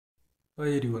Hi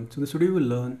everyone, so in this video we will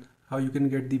learn how you can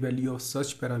get the value of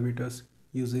search parameters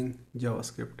using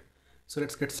JavaScript. So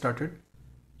let's get started.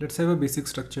 Let's have a basic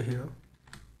structure here.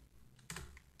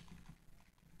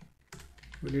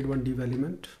 We need one div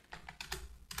element.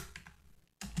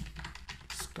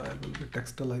 Style will be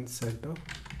text align center.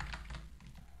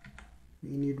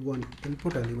 We need one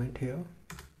input element here.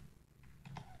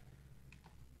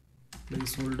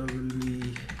 Placeholder will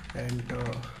be enter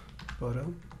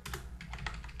param.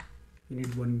 We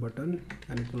need one button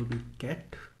and it will be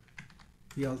get.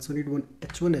 We also need one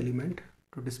h1 element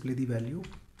to display the value.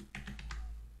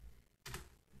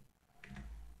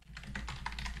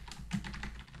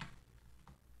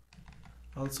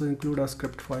 Also include our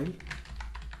script file.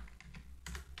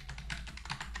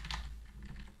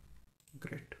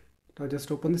 Great. Now just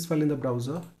open this file in the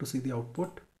browser to see the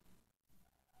output.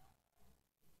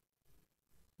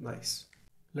 Nice.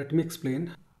 Let me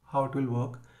explain how it will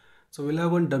work. So we'll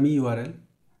have one dummy URL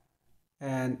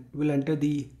and we'll enter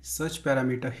the search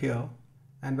parameter here,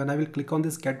 and when I will click on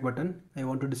this get button, I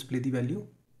want to display the value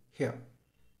here.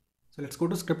 So let's go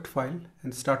to script file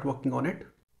and start working on it.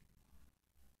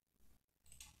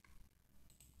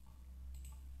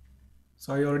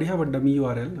 So I already have a dummy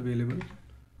URL available.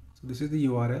 So this is the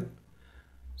URL.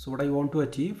 So what I want to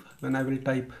achieve, when I will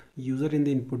type user in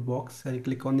the input box and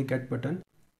click on the get button,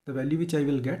 the value which I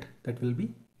will get, that will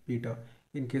be Peter.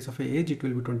 In case of a age, it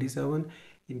will be 27.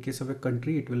 In case of a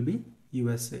country, it will be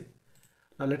USA.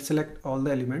 Now let's select all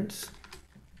the elements.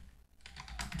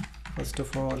 First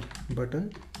of all,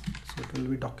 button. So it will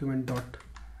be document dot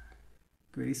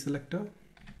query selector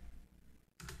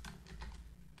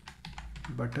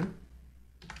button.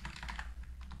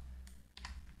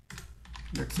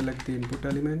 Let's select the input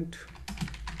element.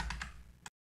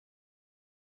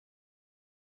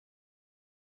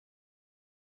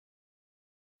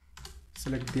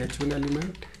 Select the h1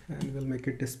 element and we'll make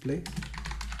it display.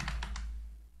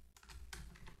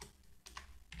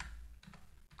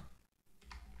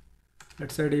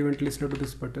 Let's add event listener to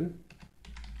this button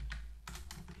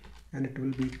and it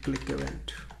will be click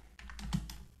event.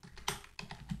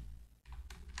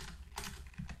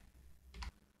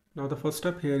 Now the first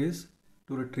step here is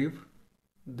to retrieve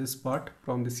this part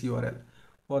from this URL.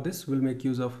 For this we'll make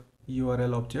use of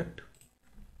URL object.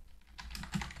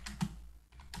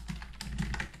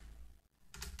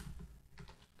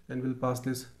 And we'll pass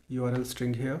this URL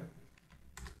string here.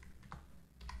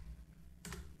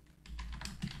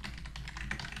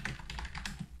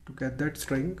 To get that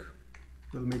string,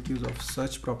 we'll make use of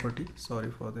search property.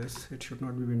 Sorry for this, it should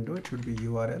not be window, it should be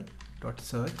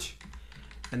url.search,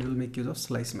 and we'll make use of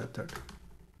slice method.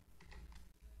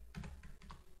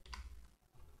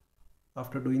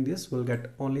 After doing this, we'll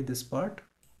get only this part.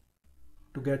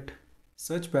 To get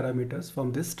search parameters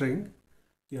from this string,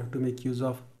 you have to make use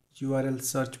of URL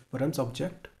search params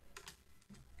object.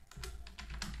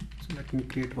 So let me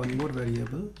create one more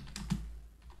variable.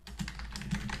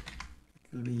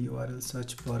 It will be URL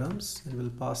search params and we'll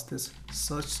pass this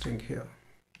search string here.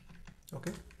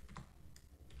 Okay.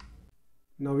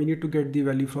 Now we need to get the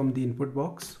value from the input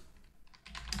box.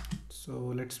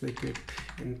 So let's make it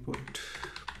input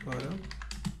param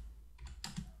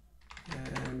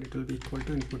and it will be equal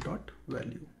to input dot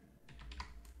value.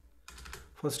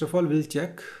 First of all, we'll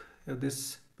check if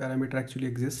this parameter actually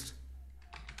exists.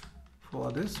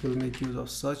 For this, we'll make use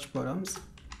of search params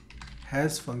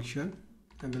has function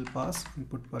and we'll pass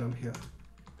input param here.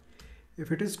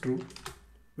 If it is true,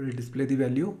 we'll display the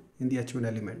value in the h1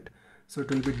 element. So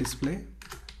it will be display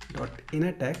dot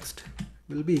inner text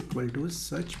will be equal to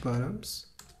search params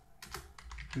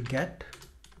get,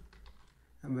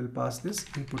 and we'll pass this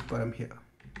input param here.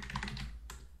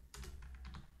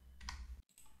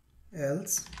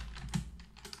 Else,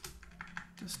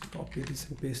 just copy this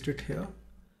and paste it here.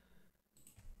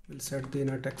 We'll set the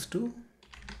inner text to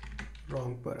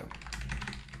wrong param.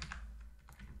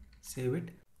 Save it.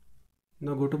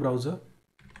 Now go to browser.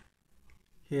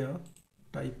 Here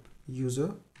type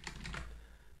user.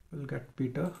 We'll get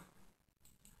Peter.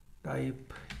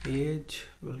 Type age.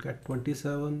 We'll get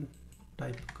 27.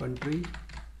 Type country.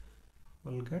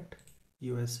 We'll get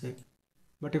USA.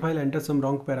 But if I'll enter some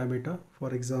wrong parameter,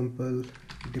 for example,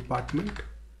 department,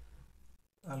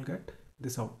 I'll get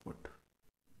this output.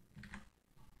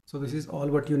 So this is all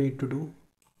what you need to do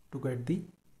to get the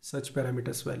search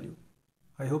parameters value.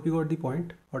 I hope you got the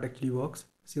point, how it actually works.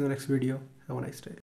 See you in the next video. Have a nice day.